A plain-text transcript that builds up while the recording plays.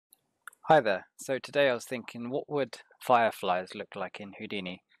Hi there. So today I was thinking, what would fireflies look like in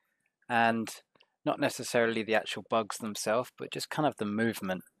Houdini? And not necessarily the actual bugs themselves, but just kind of the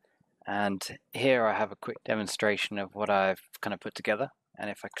movement. And here I have a quick demonstration of what I've kind of put together. And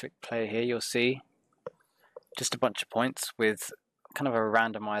if I click play here, you'll see just a bunch of points with kind of a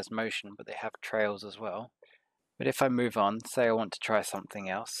randomized motion, but they have trails as well. But if I move on, say I want to try something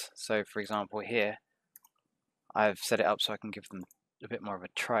else. So for example here, I've set it up so I can give them a bit more of a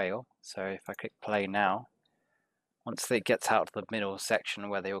trail. So if I click play now, once it gets out of the middle section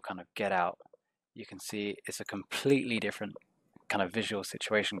where they all kind of get out, you can see it's a completely different kind of visual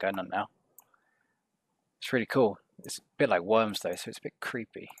situation going on now. It's really cool. It's a bit like worms though, so it's a bit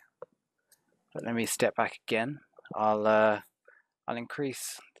creepy. But let me step back again. I'll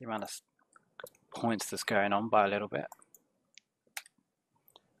increase the amount of points that's going on by a little bit.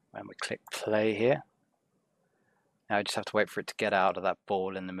 When we click play here, now I just have to wait for it to get out of that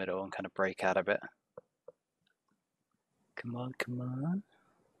ball in the middle and kind of break out a bit. Come on, come on.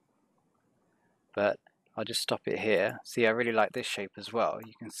 But I'll just stop it here. See, I really like this shape as well.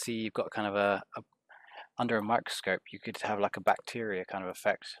 You can see you've got kind of under a microscope, you could have like a bacteria kind of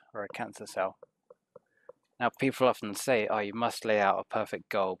effect or a cancer cell. Now, people often say, oh, you must lay out a perfect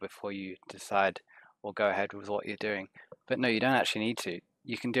goal before you decide or go ahead with what you're doing. But no, you don't actually need to.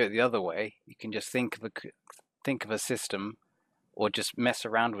 You can do it the other way. You can just think of a system or just mess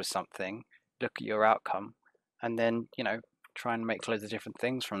around with something, look at your outcome, and then, try and make loads of different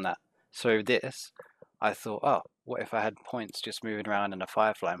things from that. So this, I thought, oh, what if I had points just moving around in a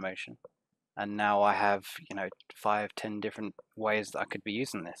firefly motion? And now I have, 5, 10 different ways that I could be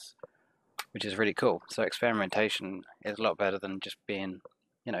using this, which is really cool. So experimentation is a lot better than just being,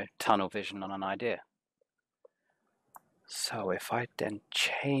 tunnel vision on an idea. So if I then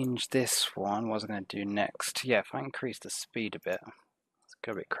change this one, what was I going to do next? Yeah, if I increase the speed a bit, let's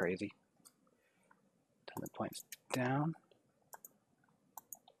go a bit crazy. Turn the points down.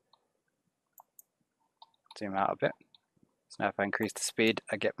 Zoom out a bit. So now if I increase the speed,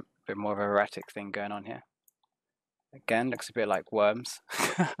 I get a bit more of an erratic thing going on here. Again, looks a bit like worms.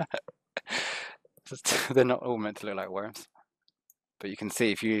 They're not all meant to look like worms. But you can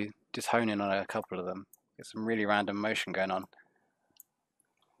see if you just hone in on a couple of them, get some really random motion going on,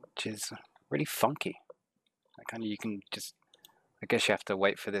 which is really funky. Kind of you can just, I guess you have to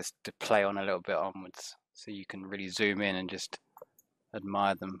wait for this to play on a little bit onwards so you can really zoom in and just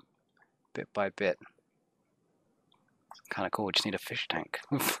admire them bit by bit. It's kind of cool, we just need a fish tank.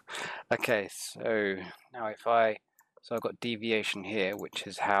 Okay, so now so I've got deviation here, which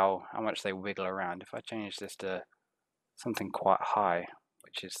is how much they wiggle around. If I change this to something quite high,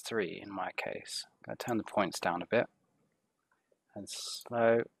 which is 3 in my case, I'm going to turn the points down a bit and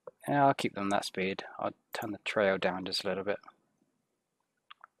slow. Yeah, I'll keep them that speed. I'll turn the trail down just a little bit.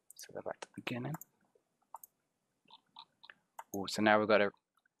 So go back to the beginning. Oh, so now we've got a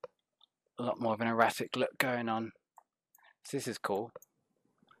lot more of an erratic look going on. So this is cool.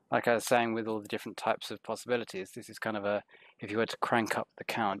 Like I was saying, with all the different types of possibilities, this is kind of if you were to crank up the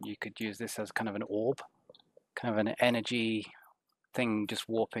count, you could use this as kind of an orb, kind of an energy thing just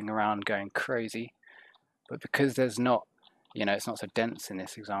warping around going crazy. But because there's not, it's not so dense in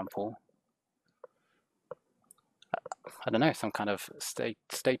this example, I don't know, some kind of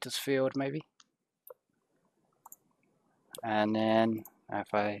status field maybe. And then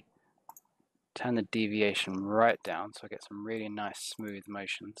if I turn the deviation right down so I get some really nice smooth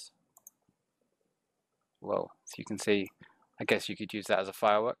motions. Whoa, so you can see, I guess you could use that as a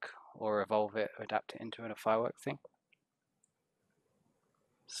firework or evolve it or adapt it into a firework thing.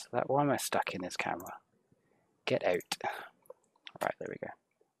 So why am I stuck in this camera? Get out. Right, there we go.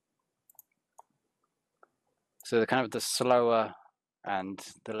 So the kind of the slower and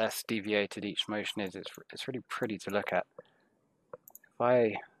the less deviated each motion is, it's really pretty to look at. If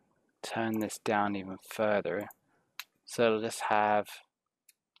I turn this down even further, so let's have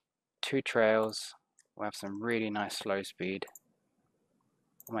 2 trails. We'll have some really nice slow speed.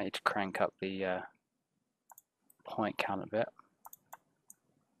 I might need to crank up the point count a bit.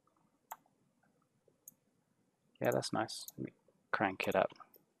 Yeah, that's nice. Let me crank it up.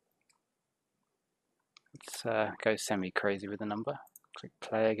 Let's go semi-crazy with the number. Click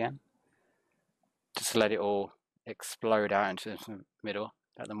play again. Just let it all explode out into the middle.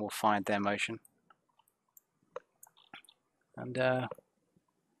 Let them all find their motion. And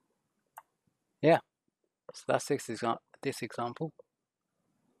yeah, so that's this example.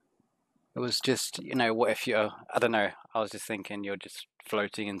 It was just, what if you're, I don't know, I was just thinking you're just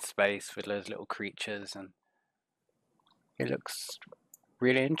floating in space with those little creatures, and it looks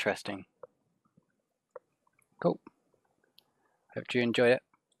really interesting. Cool. Hope you enjoyed it.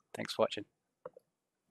 Thanks for watching.